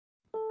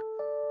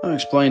going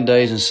to explain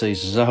days and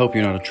seasons. I hope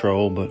you're not a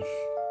troll, but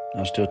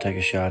I'll still take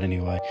a shot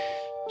anyway.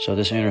 So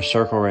this inner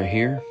circle right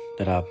here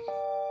that I've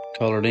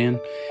colored in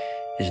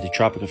is the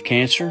Tropic of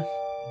Cancer.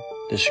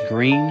 This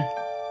green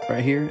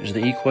right here is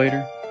the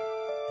equator.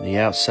 And the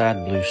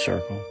outside blue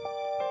circle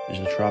is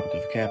the Tropic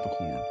of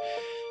Capricorn.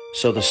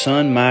 So the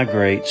sun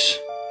migrates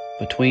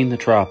between the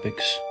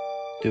tropics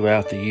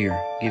throughout the year,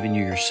 giving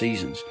you your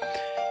seasons.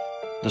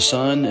 The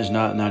sun is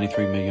not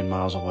 93 million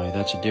miles away.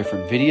 That's a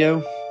different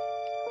video.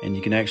 And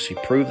you can actually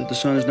prove that the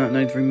sun is not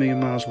 93 million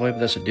miles away,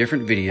 but that's a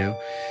different video.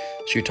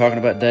 So you're talking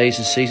about days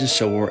and seasons.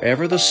 So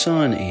wherever the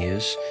sun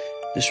is,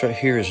 this right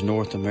here is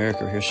North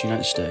America, here's the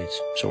United States.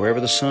 So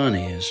wherever the sun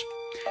is,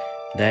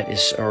 that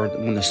is, or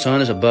when the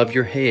sun is above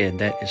your head,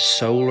 that is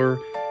solar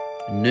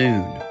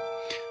noon.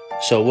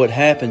 So what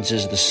happens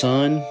is the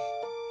sun,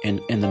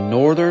 in the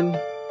northern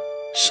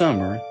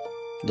summer,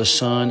 the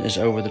sun is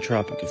over the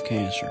Tropic of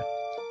Cancer.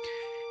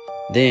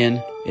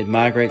 Then it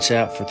migrates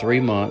out for 3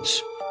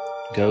 months,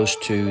 goes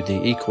to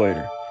the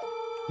equator.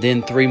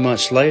 Then 3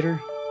 months later,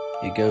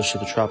 it goes to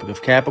the Tropic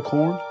of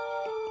Capricorn,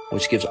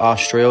 which gives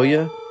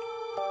Australia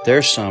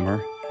their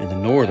summer and the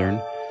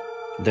northern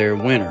their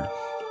winter.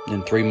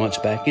 Then 3 months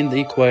back in the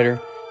equator,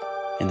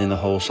 and then the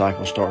whole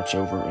cycle starts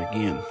over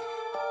again.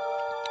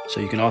 So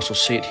you can also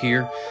see it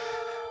here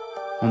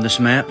on this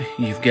map.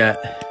 You've got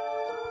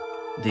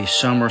the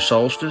summer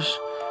solstice.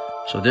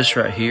 So this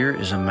right here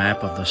is a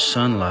map of the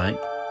sunlight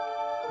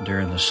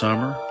during the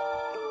summer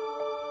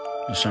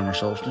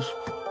solstice.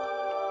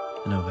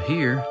 And over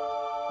here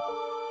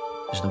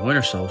is the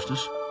winter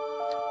solstice,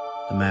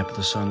 the map of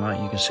the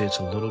sunlight. You can see it's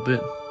a little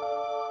bit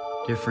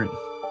different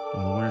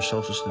on the winter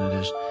solstice than it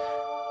is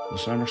the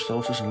summer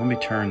solstice. And let me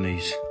turn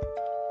these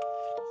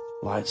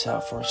lights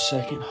out for a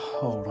second.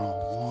 Hold on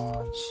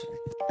one second.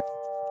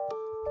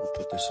 I'll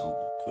put this on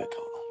real quick.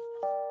 Hold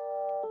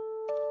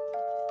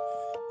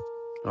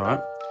on. All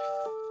right.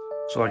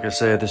 So like I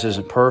said, this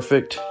isn't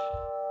perfect,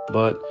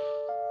 but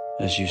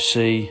as you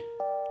see,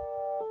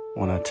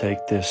 when I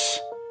take this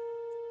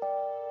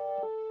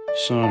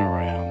sun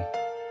around,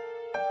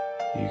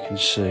 you can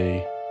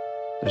see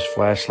this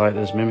flashlight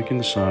that's mimicking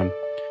the sun.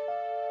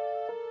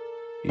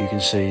 You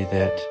can see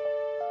that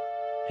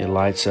it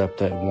lights up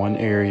that one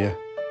area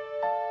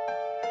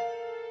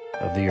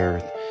of the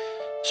earth.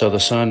 So the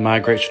sun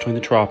migrates between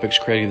the tropics,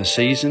 creating the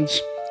seasons.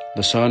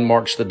 The sun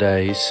marks the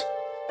days,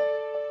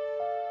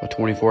 a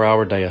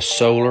 24-hour day, a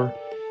solar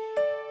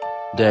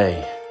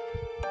day.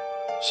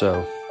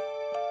 So,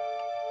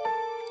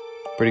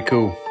 pretty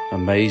cool.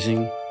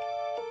 Amazing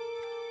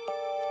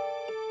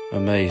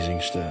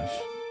stuff.